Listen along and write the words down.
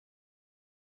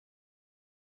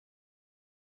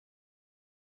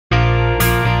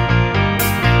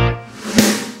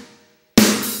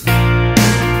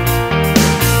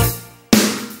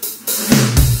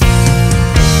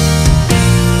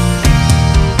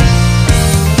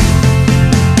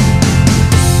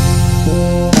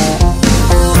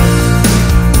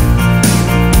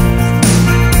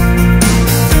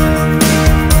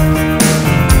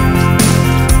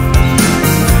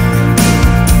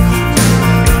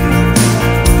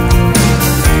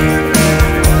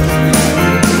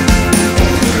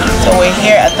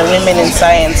the Women in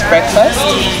Science Breakfast.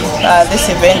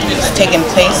 This event is taking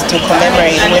place to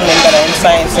commemorate women that are in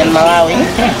science in Malawi.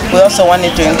 We also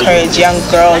wanted to encourage young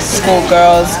girls,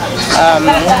 schoolgirls,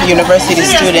 university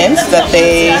students that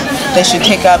they should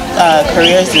take up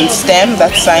careers in STEM,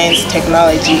 that's science,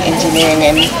 technology,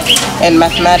 engineering, and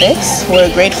mathematics. We're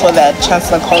grateful that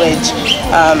Chancellor College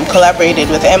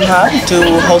collaborated with MHub to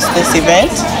host this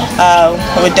event.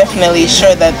 We're definitely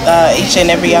sure that each and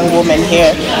every young woman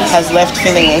here has left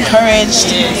feeling encouraged,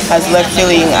 has left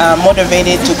feeling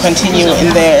motivated to continue in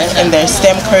their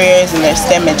STEM careers, in their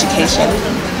STEM education.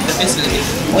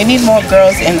 We need more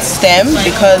girls in STEM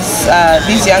because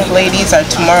these young ladies are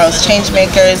tomorrow's change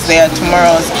makers, they are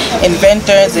tomorrow's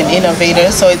inventors and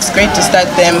innovators, so it's great to start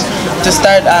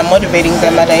motivating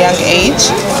them at a young age.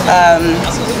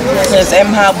 As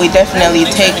MHub, we definitely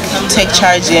take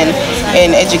charge in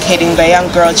educating the young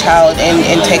girl child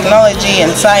in technology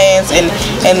and science and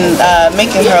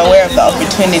making her aware of the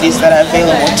opportunities that are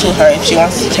available to her if she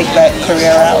wants to take that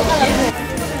career route.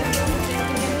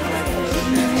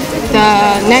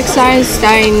 The next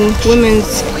Einstein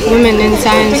Women in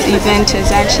Science event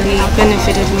has actually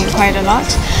benefited me quite a lot.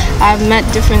 I've met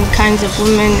different kinds of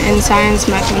women in science,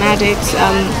 mathematics,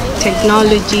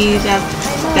 technology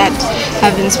that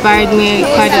have inspired me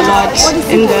quite a lot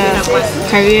in the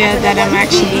career that I'm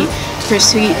actually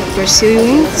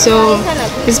pursuing. So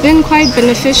it's been quite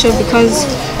beneficial because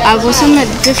I've also met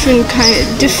different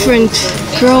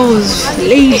girls,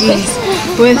 ladies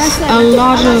with a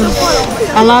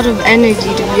lot of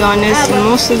energy, to be honest, and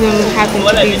most of them happen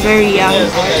to be very young,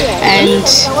 and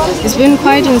it's been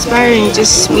quite inspiring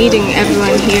just meeting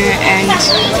everyone here and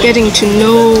getting to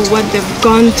know what they've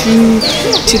gone through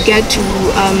to get to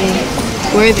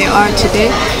where they are today.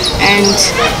 And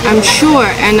I'm sure,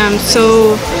 and I'm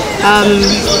so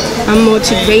I'm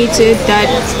motivated that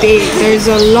there's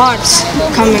a lot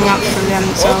coming up for them.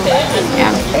 So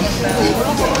yeah.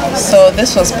 So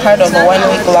this was part of a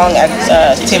one-week-long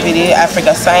activity,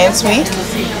 Africa Science Week.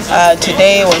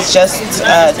 Today was just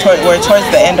we're towards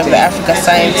the end of the Africa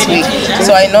Science Week.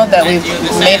 So I know that we've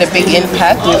made a big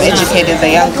impact. We've educated the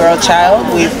young girl child.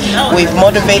 We've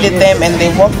motivated them, and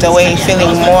they walked away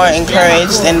feeling more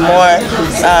encouraged and more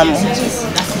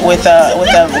with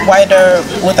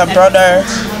a broader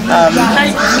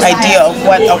idea of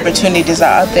what opportunities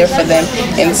are out there for them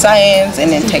in science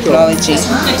and in technology.